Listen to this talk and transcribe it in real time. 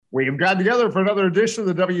We have gotten together for another edition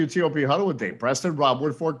of the WTOP Huddle with Dave Preston, Rob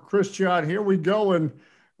Woodfork, Chris John. Here we go. And,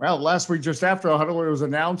 well, last week, just after the huddle, it was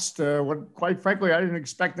announced what, quite frankly, I didn't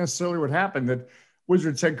expect necessarily would happen, that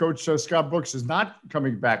Wizards head coach Scott Brooks is not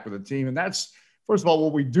coming back with the team. And that's, first of all,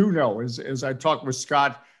 what we do know is, as I talked with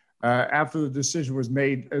Scott after the decision was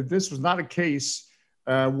made, this was not a case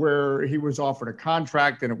where he was offered a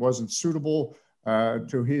contract and it wasn't suitable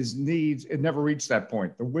to his needs. It never reached that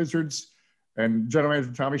point. The Wizards and General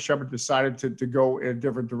Manager Tommy Shepard decided to go in a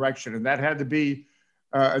different direction. And that had to be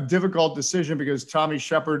a difficult decision because Tommy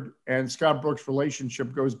Shepard and Scott Brooks'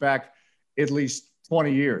 relationship goes back at least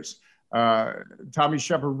 20 years. Tommy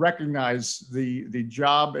Shepard recognized the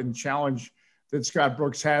job and challenge that Scott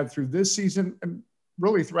Brooks had through this season and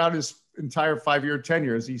really throughout his entire 5-year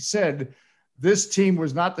tenure. As he said, this team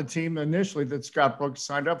was not the team initially that Scott Brooks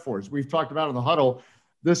signed up for. As we've talked about in the huddle,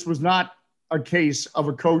 this was not a case of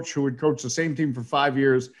a coach who had coached the same team for 5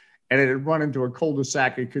 years and it had run into a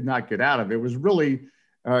cul-de-sac he could not get out of. It was really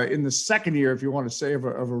in the second year, if you want to say, of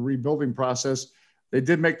a rebuilding process. They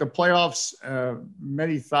did make the playoffs.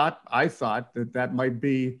 I thought that might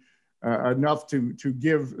be enough to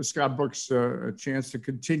give Scott Brooks a chance to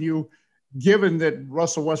continue, given that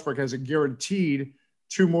Russell Westbrook has a guaranteed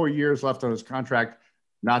 2 more years left on his contract.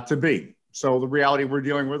 Not to be. So the reality we're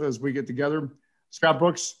dealing with as we get together, Scott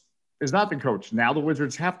Brooks is not the coach. Now the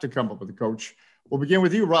Wizards have to come up with a coach. We'll begin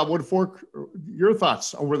with you, Rob Woodfork. Your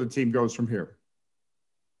thoughts on where the team goes from here?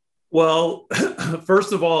 Well,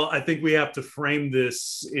 first of all, I think we have to frame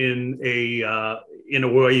this in a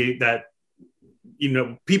way that,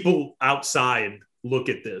 people outside look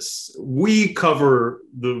at this. We cover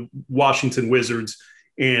the Washington Wizards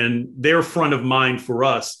and they're front of mind for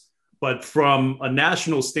us. But from a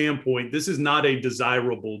national standpoint, this is not a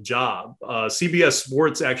desirable job. CBS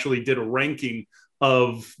Sports actually did a ranking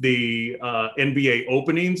of the NBA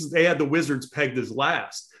openings. They had the Wizards pegged as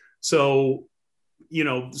last. So,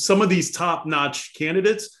 some of these top-notch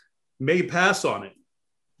candidates may pass on it.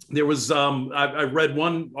 There was, I read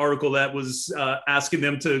one article that was asking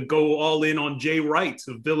them to go all in on Jay Wright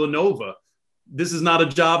of Villanova. This is not a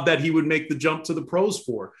job that he would make the jump to the pros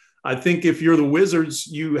for. I think if you're the Wizards,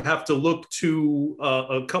 you have to look to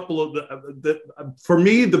a couple of for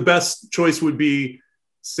me, the best choice would be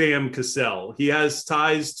Sam Cassell. He has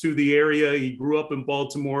ties to the area. He grew up in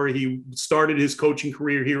Baltimore. He started his coaching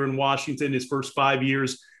career here in Washington. His first 5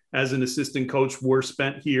 years as an assistant coach were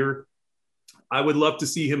spent here. I would love to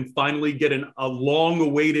see him finally get a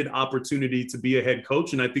long-awaited opportunity to be a head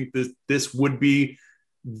coach. And I think this would be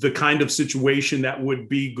the kind of situation that would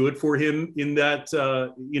be good for him in that,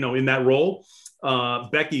 in that role.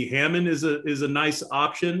 Becky Hammon is a nice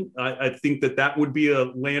option. I think that would be a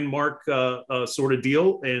landmark sort of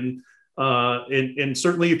deal. And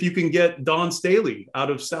certainly if you can get Dawn Staley out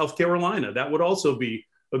of South Carolina, that would also be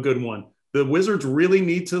a good one. The Wizards really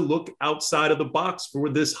need to look outside of the box for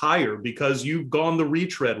this hire because you've gone the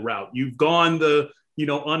retread route. You've gone the,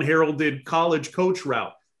 unheralded college coach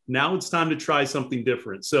route. Now it's time to try something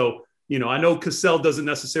different. So, I know Cassell doesn't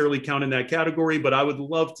necessarily count in that category, but I would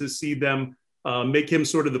love to see them make him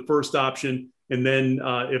sort of the first option. And then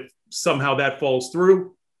if somehow that falls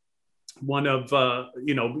through, one of,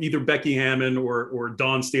 either Becky Hammon or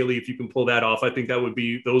Dawn Staley, if you can pull that off, I think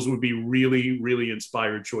those would be really, really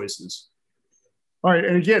inspired choices. All right.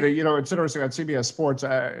 And again, it's interesting on CBS Sports,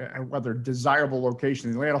 whether desirable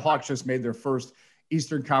location. The Atlanta Hawks just made their first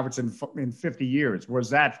Eastern Conference in 50 years.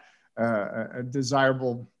 Was that a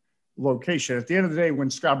desirable location? At the end of the day,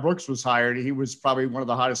 when Scott Brooks was hired, he was probably one of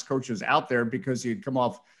the hottest coaches out there because he had come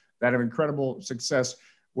off that incredible success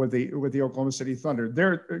with the Oklahoma City Thunder.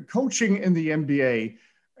 They're coaching in the NBA,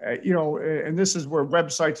 and this is where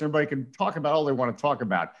websites and everybody can talk about all they want to talk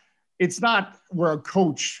about. It's not where a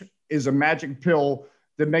coach is a magic pill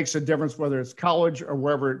that makes a difference, whether it's college or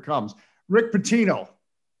wherever it comes. Rick Pitino,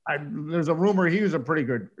 there's a rumor he was a pretty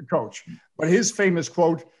good coach, but his famous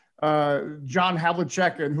quote, John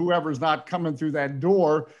Havlicek and whoever's not coming through that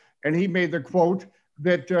door, and he made the quote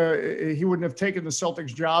that he wouldn't have taken the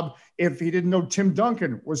Celtics job if he didn't know Tim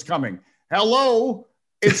Duncan was coming. Hello,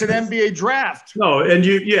 it's an NBA draft. No, and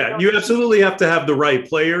you absolutely have to have the right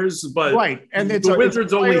players, but right, and it's the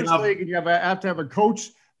Wizards only have league, and you have to have a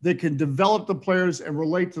coach that can develop the players and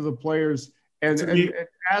relate to the players. And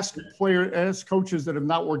ask coaches that have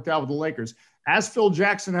not worked out with the Lakers. Ask Phil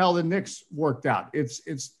Jackson how the Knicks worked out. It's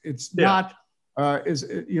not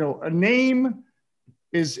a name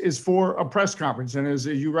is for a press conference. And as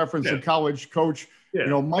you referenced, a college coach,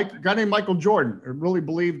 a guy named Michael Jordan really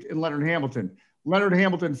believed in Leonard Hamilton. Leonard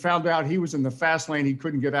Hamilton found out he was in the fast lane he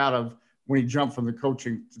couldn't get out of when he jumped from the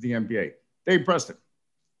coaching to the NBA. Dave Preston.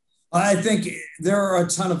 I think there are a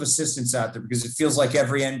ton of assistants out there because it feels like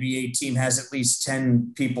every NBA team has at least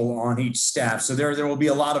 10 people on each staff. So there will be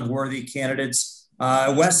a lot of worthy candidates.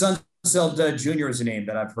 Wes Unseld Jr. is a name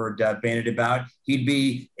that I've heard bandied about. He'd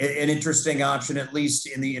be an interesting option, at least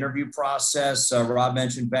in the interview process. Rob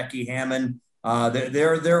mentioned Becky Hammond.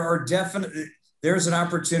 There are definitely, there's an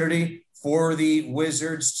opportunity for the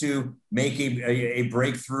Wizards to make a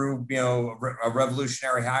breakthrough, a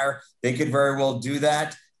revolutionary hire. They could very well do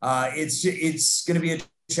that. It's going to be a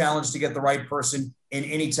challenge to get the right person in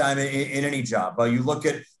any time in any job. You look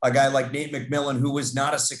at a guy like Nate McMillan, who was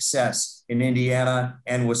not a success in Indiana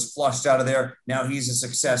and was flushed out of there. Now he's a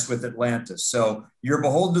success with Atlanta. So you're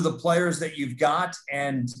beholden to the players that you've got.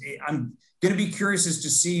 And I'm going to be curious as to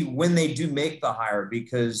see when they do make the hire,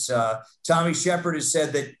 because Tommy Shepard has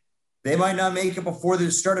said that they might not make it before the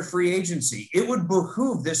start of free agency. It would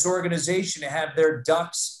behoove this organization to have their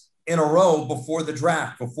ducks in a row before the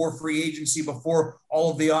draft, before free agency, before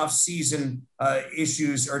all of the offseason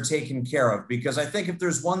issues are taken care of. Because I think if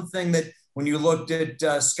there's one thing that when you looked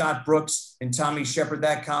at Scott Brooks and Tommy Shepard,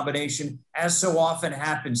 that combination, as so often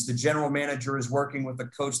happens, the general manager is working with a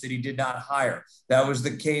coach that he did not hire. That was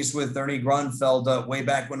the case with Ernie Grunfeld way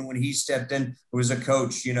back when he stepped in, who was a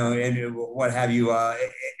coach, and what have you.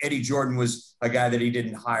 Eddie Jordan was a guy that he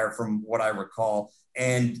didn't hire, from what I recall.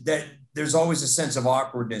 And that there's always a sense of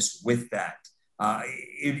awkwardness with that.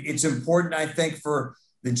 It's important, I think, for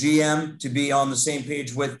the GM to be on the same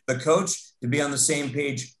page with the coach, to be on the same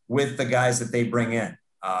page with the guys that they bring in.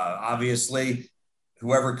 Obviously,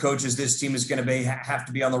 whoever coaches this team is going to have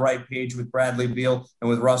to be on the right page with Bradley Beal and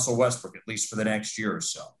with Russell Westbrook, at least for the next year or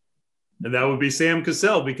so. And that would be Sam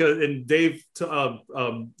Cassell, and Dave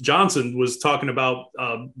Johnson was talking about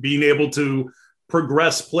being able to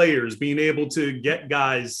progress players, being able to get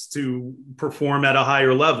guys to perform at a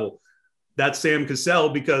higher level. That's Sam Cassell,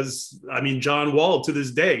 because, John Wall to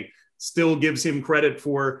this day still gives him credit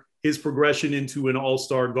for his progression into an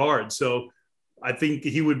all-star guard. So I think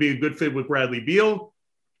he would be a good fit with Bradley Beal.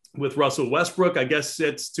 With Russell Westbrook, I guess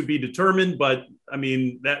it's to be determined, but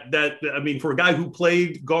for a guy who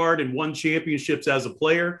played guard and won championships as a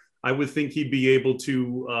player, I would think he'd be able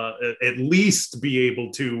to at least be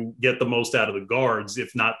able to get the most out of the guards,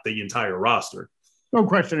 if not the entire roster. No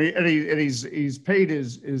question. And he's paid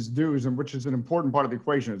his dues, and which is an important part of the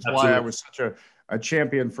equation. It's Absolutely. Why I was such a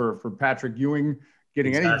champion for Patrick Ewing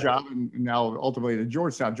getting any job, and now ultimately the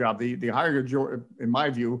Georgetown job. The hire, in my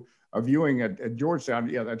view, of Ewing at Georgetown,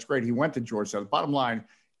 yeah, that's great. He went to Georgetown. Bottom line,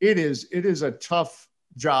 it is a tough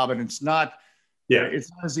job, and it's not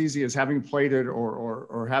as easy as having played it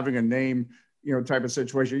or having a name, type of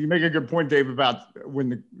situation. You make a good point, Dave, about when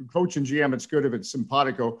the coach and GM, it's good if it's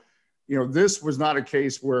simpatico. This was not a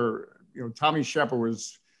case where, Tommy Shepard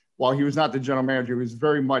was, while he was not the general manager, he was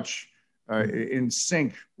very much in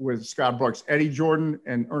sync with Scott Brooks. Eddie Jordan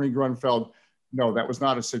and Ernie Grunfeld, no, that was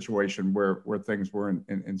not a situation where things were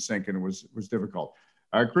in sync, and it was difficult.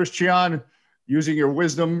 Christian, using your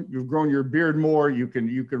wisdom, you've grown your beard more. You can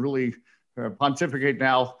really pontificate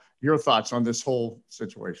now. Your thoughts on this whole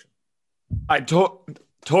situation? I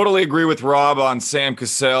totally agree with Rob on Sam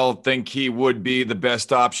Cassell. Think he would be the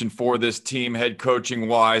best option for this team, head coaching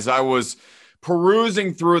wise. I was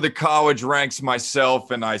perusing through the college ranks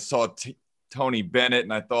myself, and I saw Tony Bennett,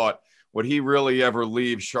 and I thought, would he really ever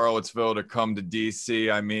leave Charlottesville to come to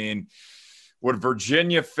DC? Would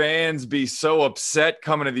Virginia fans be so upset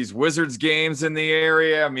coming to these Wizards games in the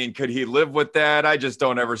area? Could he live with that? I just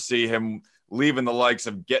don't ever see him leaving the likes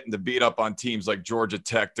of getting to beat up on teams like Georgia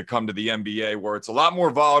Tech to come to the NBA, where it's a lot more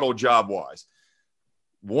volatile job-wise.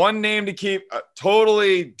 One name to keep,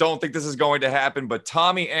 totally don't think this is going to happen, but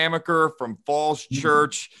Tommy Amaker from Falls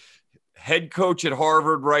Church, head coach at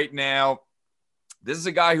Harvard right now. This is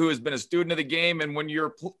a guy who has been a student of the game, and when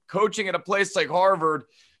you're coaching at a place like Harvard,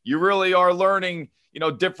 you really are learning,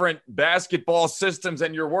 different basketball systems,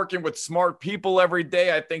 and you're working with smart people every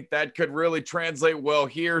day. I think that could really translate well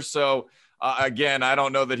here. So, again, I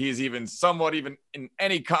don't know that he's even in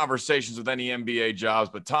any conversations with any NBA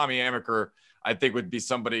jobs, but Tommy Amaker, I think, would be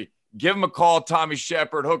somebody. Give him a call, Tommy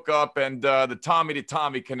Shepard, hook up, and the Tommy to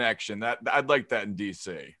Tommy connection. I'd like that in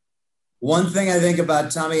DC. One thing I think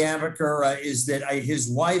about Tommy Amaker is that his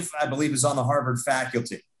wife, I believe, is on the Harvard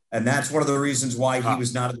faculty. And that's one of the reasons why he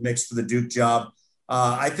was not in the mix for the Duke job.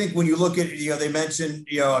 I think when you look at, they mentioned,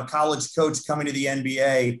 a college coach coming to the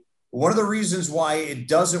NBA. One of the reasons why it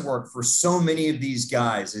doesn't work for so many of these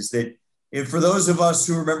guys is that for those of us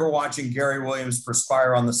who remember watching Gary Williams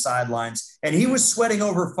perspire on the sidelines, and he was sweating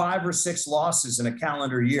over 5 or 6 losses in a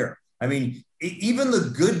calendar year. Even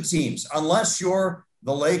the good teams, unless you're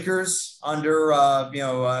the Lakers under,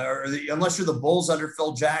 unless you're the Bulls under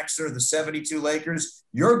Phil Jackson or the 72 Lakers,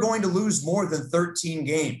 you're going to lose more than 13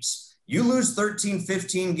 games. You lose 13,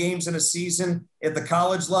 15 games in a season at the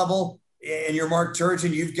college level, and you're Mark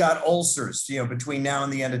Turgeon, you've got ulcers, between now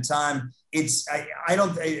and the end of time.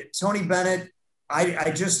 Tony Bennett,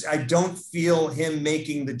 I don't feel him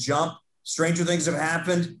making the jump. Stranger things have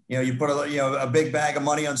happened. You put a big bag of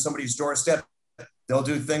money on somebody's doorstep, they'll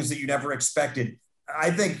do things that you never expected.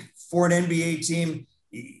 I think for an NBA team,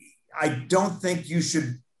 I don't think you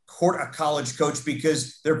should court a college coach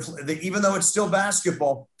because even though it's still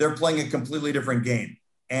basketball, they're playing a completely different game.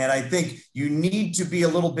 And I think you need to be a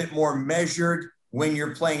little bit more measured when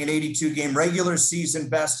you're playing an 82-game regular season,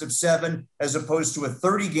 best of 7, as opposed to a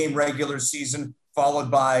 30-game regular season followed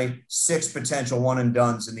by 6 potential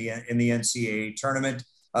one-and-dones in the NCAA tournament.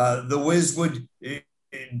 The Wiz would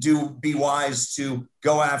be wise to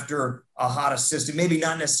go after a hot assistant, maybe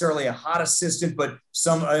not necessarily a hot assistant, but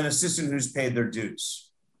an assistant who's paid their dues.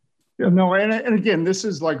 Yeah, no, and again, this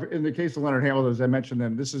is like in the case of Leonard Hamilton, as I mentioned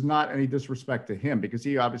them, this is not any disrespect to him because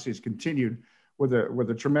he obviously has continued with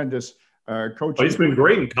a tremendous coach. Oh, he's been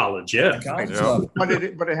great in college, yeah. But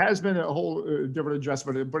it has been a whole different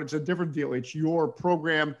adjustment, but it's a different deal. It's your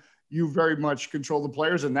program. You very much control the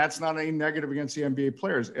players, and that's not any negative against the NBA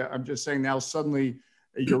players. I'm just saying now suddenly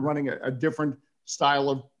you're running a different style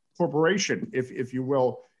of corporation, if you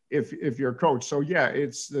will, if you're a coach. So yeah,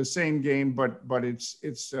 it's the same game, but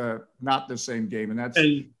it's not the same game. And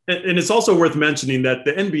it's also worth mentioning that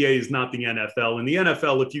the NBA is not the NFL. In the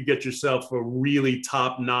NFL, if you get yourself a really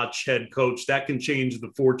top-notch head coach, that can change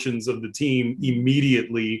the fortunes of the team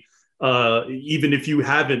immediately, even if you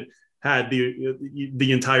haven't had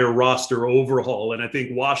the entire roster overhaul. And I think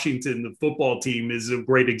Washington, the football team, is a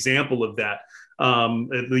great example of that,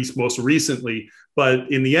 at least most recently.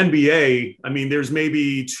 But in the NBA, I mean, there's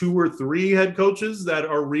maybe 2 or 3 head coaches that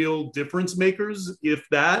are real difference makers, if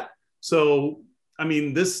that. So, I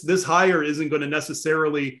mean, this hire isn't going to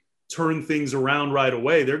necessarily turn things around right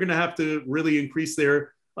away. They're going to have to really increase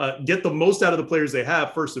their get the most out of the players they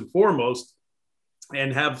have, first and foremost,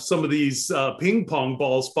 and have some of these ping pong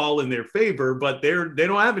balls fall in their favor. But they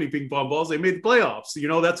don't have any ping pong balls. They made the playoffs.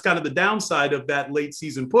 That's kind of the downside of that late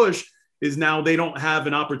season push. Is now they don't have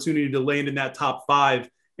an opportunity to land in that top 5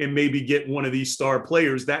 and maybe get one of these star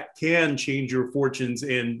players that can change your fortunes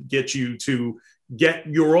and get you to get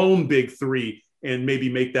your own big 3 and maybe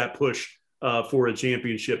make that push for a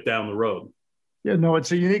championship down the road. Yeah, no,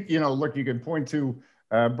 it's a unique, look, you can point to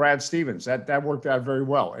Brad Stevens. That worked out very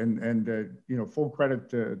well. And full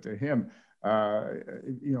credit to him.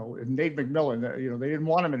 Nate McMillan, they didn't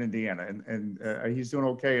want him in Indiana and he's doing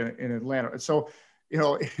okay in Atlanta. So,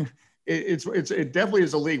 it definitely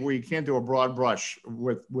is a league where you can't do a broad brush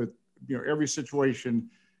with every situation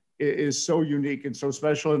is so unique and so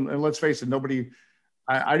special. And let's face it,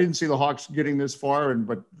 I didn't see the Hawks getting this far.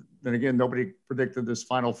 But then again, nobody predicted this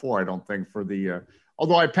Final Four, I don't think,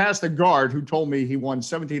 although I passed a guard who told me he won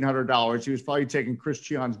 $1,700. He was probably taking Chris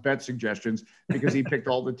Cheon's bet suggestions because he picked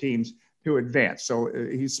all the teams to advance. So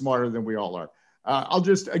he's smarter than we all are.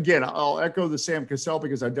 I'll echo the Sam Cassell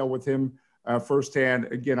because I dealt with him firsthand.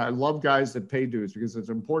 Again, I love guys that pay dues because it's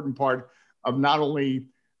an important part of not only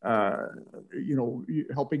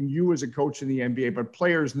helping you as a coach in the NBA, but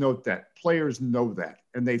players note that. Players know that,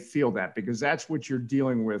 and they feel that because that's what you're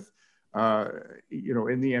dealing with, in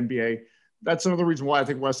the NBA. That's another reason why I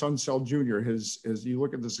think Wes Unseld Jr. as you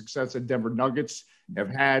look at the success that Denver Nuggets have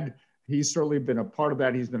had, he's certainly been a part of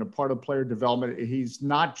that. He's been a part of player development. He's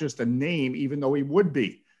not just a name, even though he would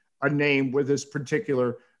be a name with this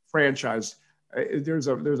particular franchise. There's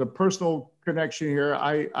a personal connection here.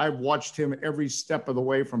 I've watched him every step of the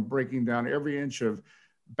way from breaking down every inch of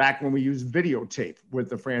back when we used videotape with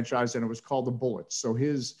the franchise and it was called the Bullets. So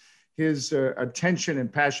his attention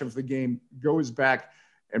and passion for the game goes back.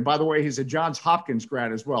 And by the way, he's a Johns Hopkins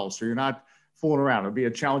grad as well. So you're not fooling around. It'll be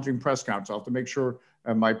a challenging press conference. I'll have to make sure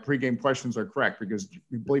my pregame questions are correct because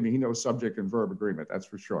believe me, he knows subject and verb agreement. That's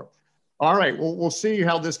for sure. All right. Well, we'll see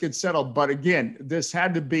how this gets settled. But again, this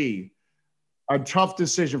had to be a tough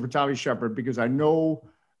decision for Tommy Shepard because I know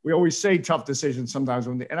we always say tough decisions sometimes.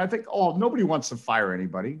 And I think, nobody wants to fire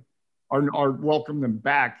anybody or welcome them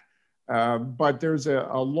back. But there's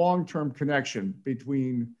a long-term connection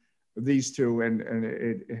between these two. And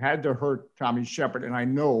it had to hurt Tommy Shepard. And I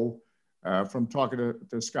know from talking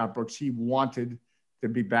to Scott Brooks, he wanted to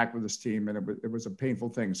be back with his team. And it was a painful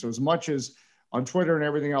thing. So as much as on Twitter and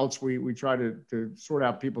everything else, we try to sort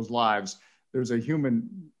out people's lives. There's a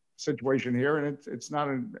human situation here, and it's not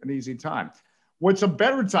an easy time. What's a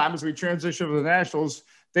better time as we transition to the Nationals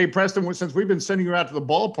Dave Preston, since we've been sending you out to the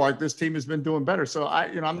ballpark, this team has been doing better. So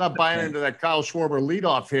I'm not buying into that Kyle Schwarber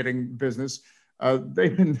leadoff hitting business.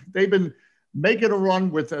 They've been making a run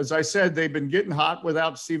with, as I said, they've been getting hot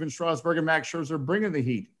without Steven Strasburg and Max Scherzer bringing the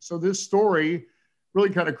heat. So this story really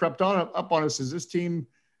kind of crept up on us as this team,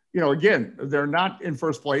 again, they're not in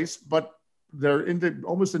first place, but they're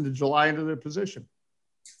almost into July into their position.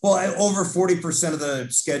 Well, over 40% of the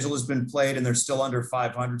schedule has been played and they're still under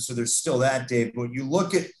 500. So there's still that, Dave. But you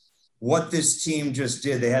look at what this team just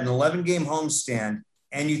did. They had an 11-game homestand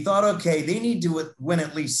and you thought, okay, they need to win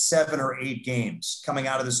at least 7 or 8 games coming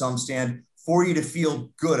out of this homestand for you to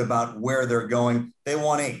feel good about where they're going. They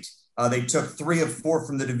won 8. They took 3 of 4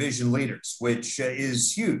 from the division leaders, which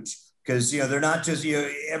is huge because, they're not just,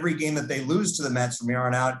 every game that they lose to the Mets from here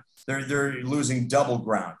on out, they're losing double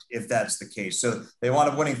ground if that's the case. So they wound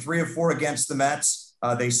up winning 3 of 4 against the Mets.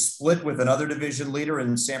 They split with another division leader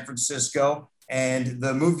in San Francisco. And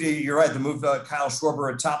the move, Kyle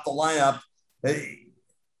Schwarber atop the lineup,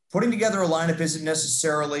 putting together a lineup isn't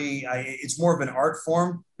necessarily, it's more of an art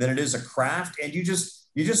form than it is a craft. And you just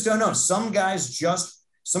don't know.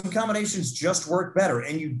 Some combinations just work better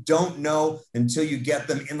and you don't know until you get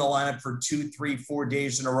them in the lineup for 2, 3, 4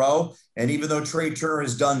 days in a row. And even though Trey Turner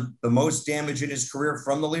has done the most damage in his career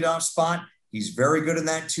from the leadoff spot, he's very good in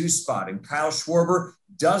that 2 spot. And Kyle Schwarber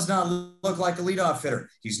does not look like a leadoff hitter.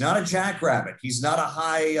 He's not a jackrabbit. He's not a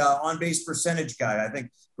high on-base percentage guy. I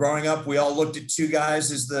think growing up, we all looked at 2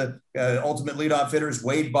 guys as the ultimate leadoff hitters,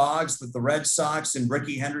 Wade Boggs with the Red Sox and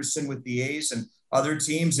Ricky Henderson with the A's and other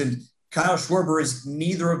teams. And Kyle Schwarber is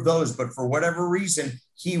neither of those, but for whatever reason,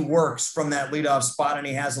 he works from that leadoff spot and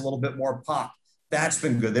he has a little bit more pop. That's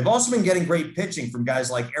been good. They've also been getting great pitching from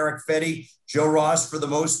guys like Eric Fetty, Joe Ross for the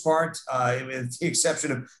most part, with the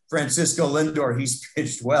exception of Francisco Lindor. He's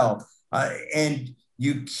pitched well. And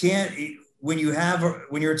you can't, when you're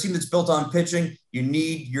a team that's built on pitching, you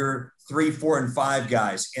need your 3, 4, and 5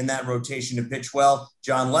 guys in that rotation to pitch well.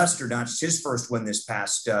 John Lester notched his first win this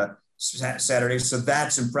past Saturday, so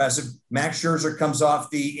that's impressive. Max Scherzer comes off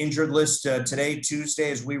the injured list today,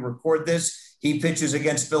 Tuesday, as we record this. He pitches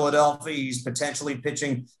against Philadelphia. He's potentially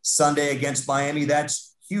pitching Sunday against Miami.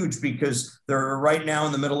 That's huge because they're right now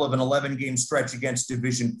in the middle of an 11-game stretch against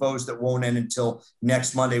division foes that won't end until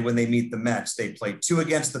next Monday when they meet the Mets. They play 2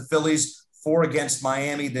 against the Phillies, 4 against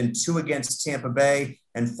Miami, then 2 against Tampa Bay,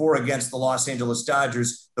 and 4 against the Los Angeles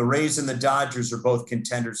Dodgers. The Rays and the Dodgers are both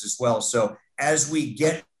contenders as well. So as we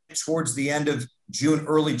get towards the end of June,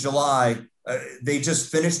 early July, they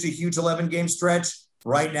just finished a huge 11-game stretch.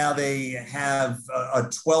 Right now they have a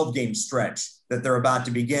 12-game stretch that they're about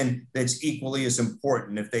to begin that's equally as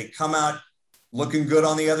important. If they come out looking good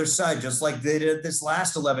on the other side, just like they did this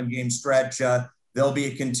last 11-game stretch, they'll be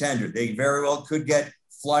a contender. They very well could get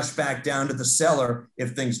flushed back down to the cellar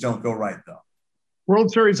if things don't go right, though.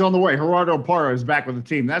 World Series on the way. Gerardo Parra is back with the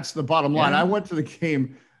team. That's the bottom line. Yeah. I went to the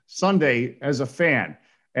game Sunday as a fan,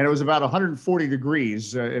 and it was about 140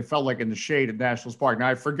 degrees. It felt like in the shade at Nationals Park. Now,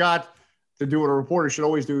 I forgot to do what a reporter should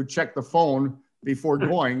always do, check the phone before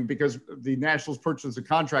going, because the Nationals purchased a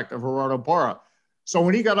contract of Gerardo Parra. So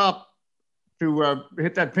when he got up to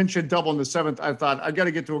hit that pinch hit double in the 7th, I thought, I got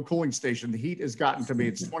to get to a cooling station. The heat has gotten to me.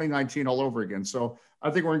 It's 2019 all over again. So I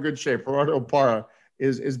think we're in good shape. Gerardo Parra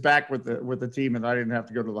is back with the team, and I didn't have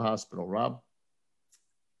to go to the hospital. Rob?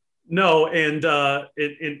 No, and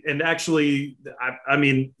actually, I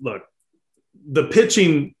mean, look, the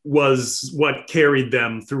pitching was what carried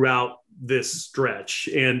them throughout this stretch.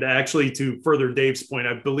 And actually, to further Dave's point,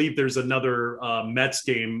 I believe there's another Mets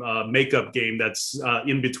game, makeup game that's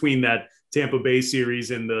in between that Tampa Bay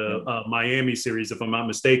series and the Miami series, if I'm not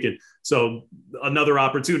mistaken. So another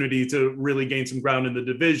opportunity to really gain some ground in the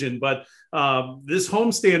division. But this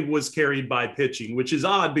homestand was carried by pitching, which is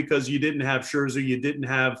odd because you didn't have Scherzer, you didn't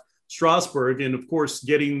have Strasburg, and of course,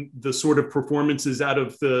 getting the sort of performances out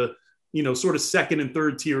of the, sort of second and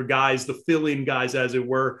third tier guys, the fill-in guys, as it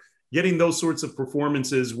were, getting those sorts of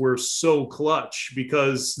performances were so clutch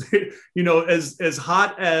because, as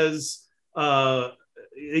hot as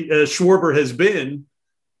Schwarber has been,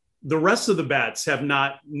 the rest of the bats have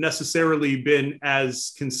not necessarily been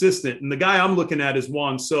as consistent. And the guy I'm looking at is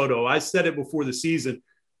Juan Soto. I said it before the season.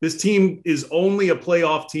 This team is only a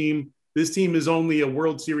playoff team. This team is only a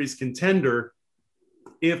World Series contender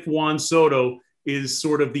if Juan Soto is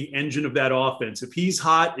sort of the engine of that offense. If he's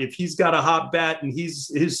hot, if he's got a hot bat and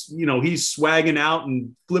he's swagging out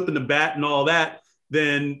and flipping the bat and all that,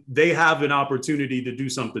 then they have an opportunity to do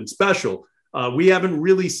something special. We haven't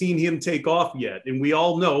really seen him take off yet. And we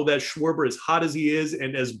all know that Schwarber, as hot as he is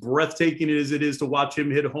and as breathtaking as it is to watch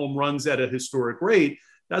him hit home runs at a historic rate,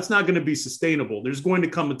 that's not going to be sustainable. There's going to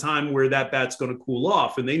come a time where that bat's going to cool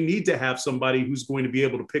off, and they need to have somebody who's going to be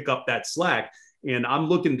able to pick up that slack. And I'm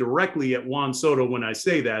looking directly at Juan Soto when I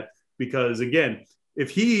say that, because again, if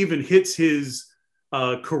he even hits his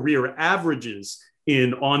career averages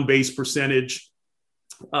in on-base percentage,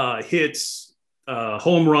 hits,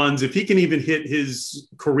 home runs, if he can even hit his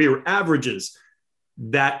career averages,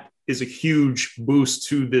 that is a huge boost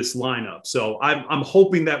to this lineup. So I'm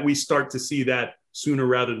hoping that we start to see that sooner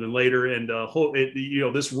rather than later. And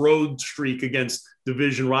this road streak against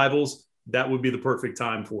division rivals, that would be the perfect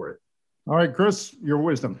time for it. All right, Chris, your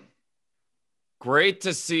wisdom. Great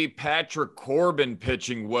to see Patrick Corbin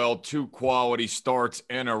pitching well, 2 quality starts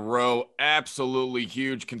in a row. Absolutely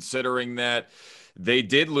huge, considering that they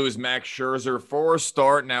did lose Max Scherzer for a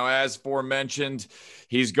start. Now, as aforementioned,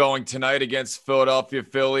 he's going tonight against Philadelphia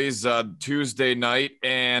Phillies Tuesday night.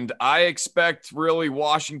 And I expect really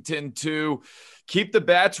Washington to keep the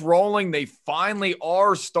bats rolling. They finally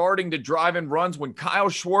are starting to drive in runs when Kyle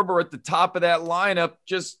Schwarber at the top of that lineup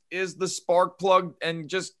just is the spark plug and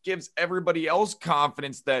just gives everybody else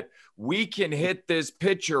confidence that we can hit this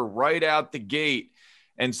pitcher right out the gate.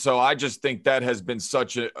 And so I just think that has been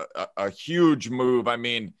such a huge move. I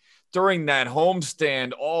mean, during that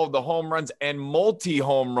homestand, all of the home runs and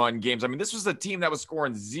multi-home run games. I mean, this was a team that was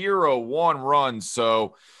scoring 0-1 runs.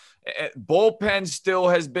 So bullpen still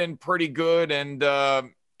has been pretty good. And,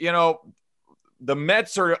 the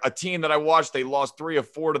Mets are a team that I watched. They lost 3 or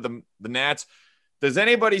 4 to the Nats. Does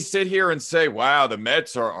anybody sit here and say, wow, the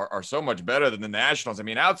Mets are so much better than the Nationals? I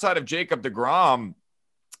mean, outside of Jacob deGrom,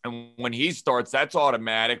 and when he starts, that's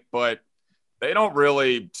automatic, but they don't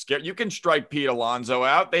really scare. You can strike Pete Alonso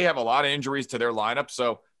out. They have a lot of injuries to their lineup.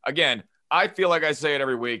 So, again, I feel like I say it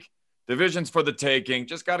every week. Division's for the taking.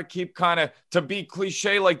 Just got to keep kind of, to be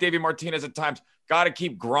cliche like David Martinez at times, got to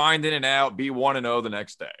keep grinding it out, be 1-0 the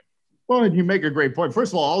next day. Well, and you make a great point.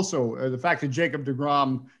 First of all, also the fact that Jacob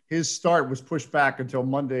deGrom, his start was pushed back until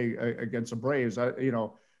Monday against the Braves.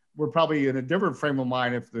 We're probably in a different frame of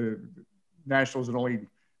mind if the Nationals had only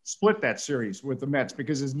split that series with the Mets,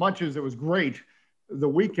 because as much as it was great the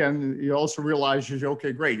weekend, you also realize,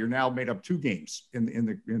 okay, great, you're now made up 2 games in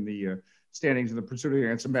the standings in the pursuit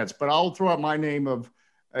against the Mets. But I'll throw out my name of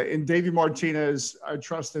in Davey Martinez. I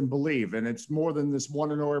trust and believe, and it's more than this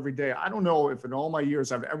 1-0 every day. I don't know if in all my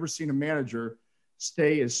years I've ever seen a manager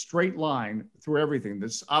stay a straight line through everything.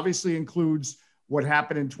 This obviously includes what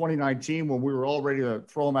happened in 2019 when we were all ready to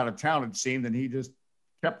throw him out of town, it seemed, and he just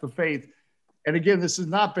kept the faith. And again, this has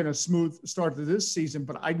not been a smooth start to this season,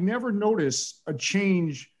 but I never notice a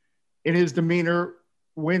change in his demeanor,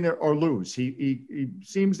 win or lose. He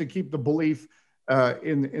seems to keep the belief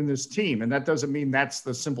in this team. And that doesn't mean that's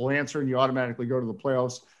the simple answer and you automatically go to the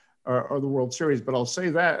playoffs or the World Series. But I'll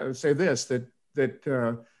say this,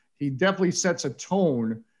 that he definitely sets a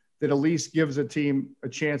tone that at least gives a team a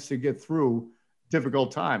chance to get through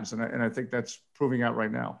difficult times. And I think that's proving out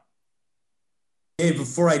right now. Hey,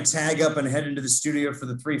 before I tag up and head into the studio for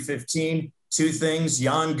the 315, 2 things.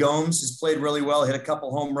 Yan Gomes has played really well, hit a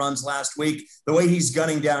couple home runs last week. The way he's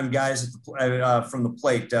gunning down guys from the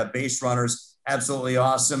plate, base runners, absolutely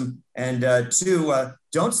awesome. And 2,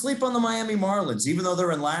 don't sleep on the Miami Marlins. Even though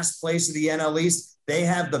they're in last place of the NL East, they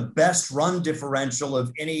have the best run differential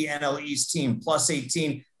of any NL East team, plus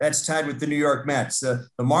 18. That's tied with the New York Mets. The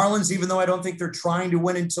Marlins, even though I don't think they're trying to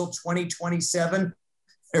win until 2027,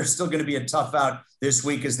 they're still going to be a tough out this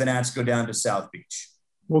week as the Nats go down to South Beach.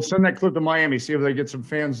 We'll send that clip to Miami, see if they get some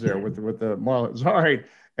fans there with the Marlins. All right.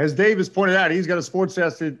 As Dave has pointed out, he's got a sports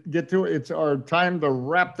desk to get to. It's our time to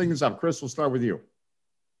wrap things up. Chris, we'll start with you.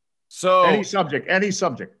 So any subject. I'm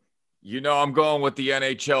going with the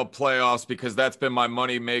NHL playoffs because that's been my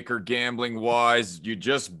moneymaker gambling-wise. You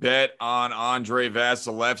just bet on Andrei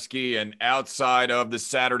Vasilevsky, and outside of the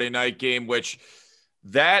Saturday night game, which –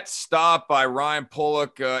 that stop by Ryan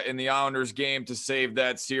Pulock in the Islanders game to save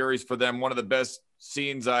that series for them, one of the best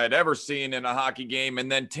scenes I had ever seen in a hockey game.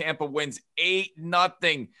 And then Tampa wins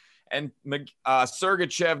 8-0. And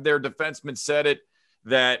Sergachev, their defenseman, said it,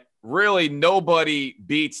 that really nobody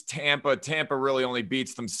beats Tampa. Tampa really only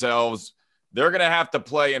beats themselves. They're going to have to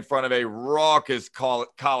play in front of a raucous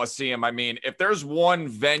Coliseum. I mean, if there's one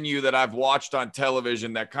venue that I've watched on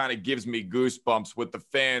television that kind of gives me goosebumps with the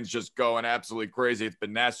fans just going absolutely crazy, it's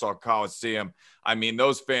been Nassau Coliseum. I mean,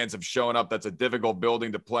 those fans have shown up. That's a difficult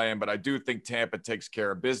building to play in, but I do think Tampa takes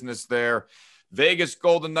care of business there. Vegas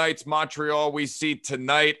Golden Knights, Montreal, we see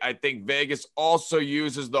tonight. I think Vegas also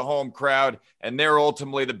uses the home crowd, and they're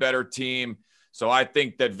ultimately the better team. So I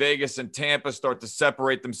think that Vegas and Tampa start to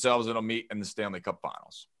separate themselves and will meet in the Stanley Cup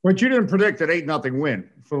Finals. But you didn't predict an 8-0 win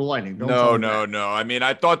for the Lightning. No. I mean,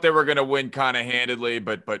 I thought they were going to win kind of handedly,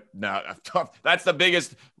 but no, that's the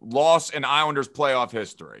biggest loss in Islanders playoff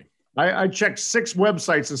history. I checked 6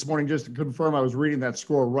 websites this morning just to confirm I was reading that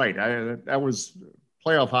score right. That was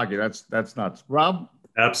playoff hockey. That's nuts. Rob?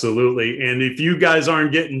 Absolutely. And if you guys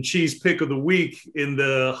aren't getting Cheese Pick of the Week in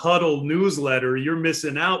the Huddle newsletter, you're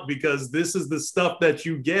missing out, because this is the stuff that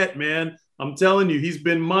you get, man. I'm telling you, he's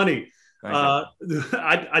been money.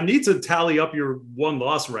 I need to tally up your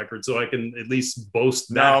 1-loss record so I can at least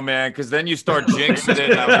boast that. No, man, because then you start jinxing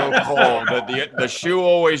it and I'll go cold. The shoe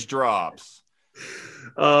always drops.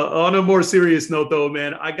 On a more serious note, though,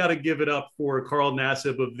 man, I got to give it up for Carl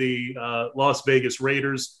Nassib of the Las Vegas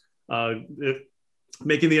Raiders.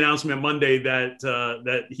 Making the announcement Monday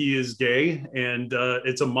that he is gay, and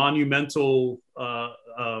it's a monumental,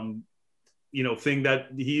 thing that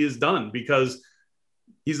he has done, because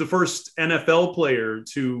he's the first NFL player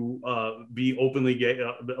to be openly gay,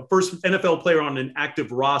 first NFL player on an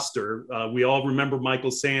active roster. We all remember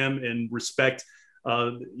Michael Sam and respect,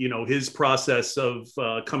 his process of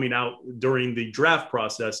coming out during the draft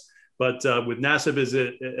process. But with Nassib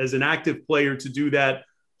as an active player to do that,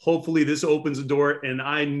 hopefully this opens the door. And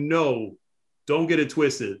I know, don't get it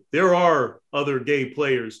twisted, there are other gay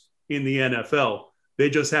players in the NFL. They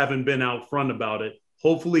just haven't been out front about it.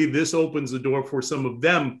 Hopefully this opens the door for some of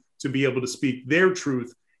them to be able to speak their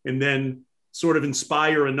truth, and then sort of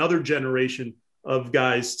inspire another generation of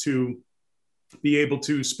guys to be able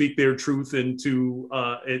to speak their truth and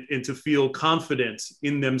to feel confident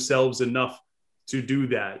in themselves enough to do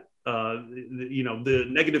that. The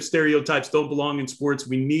negative stereotypes don't belong in sports.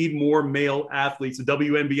 We need more male athletes. The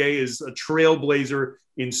WNBA is a trailblazer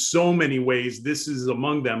in so many ways. This is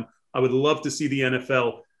among them. I would love to see the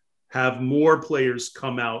NFL have more players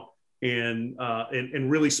come out and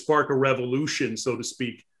really spark a revolution, so to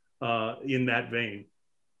speak, in that vein.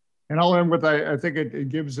 And I'll end with, I think it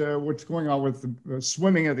gives what's going on with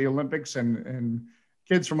swimming at the Olympics, and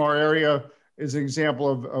kids from our area is an example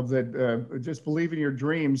of that. Just believe in your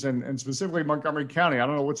dreams, and specifically Montgomery County. I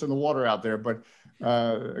don't know what's in the water out there, but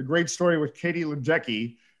a great story with Katie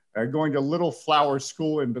Ledecky going to Little Flower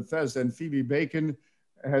School in Bethesda, and Phoebe Bacon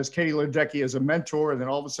has Katie Ledecky as a mentor. And then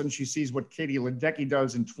all of a sudden she sees what Katie Ledecky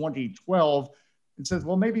does in 2012 and says,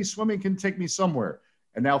 well, maybe swimming can take me somewhere.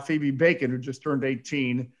 And now Phoebe Bacon, who just turned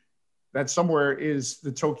 18, that somewhere is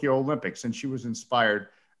the Tokyo Olympics. And she was inspired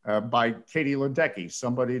by Katie Ledecky,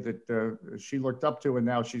 somebody that she looked up to, and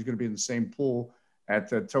now she's going to be in the same pool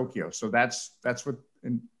at Tokyo. So that's what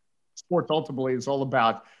in sports ultimately is all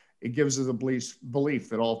about. It gives us a belief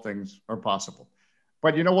that all things are possible.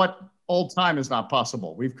 But you know what? All time is not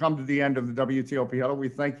possible. We've come to the end of the WTOP Huddle. We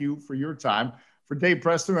thank you for your time. For Dave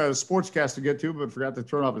Preston, I had a sportscast to get to, but forgot to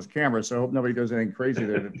turn off his camera, so I hope nobody does anything crazy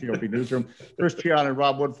there at the TOP Newsroom. Cichon and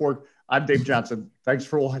Rob Woodfork, I'm Dave Johnson. Thanks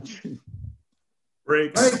for watching.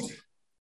 Break.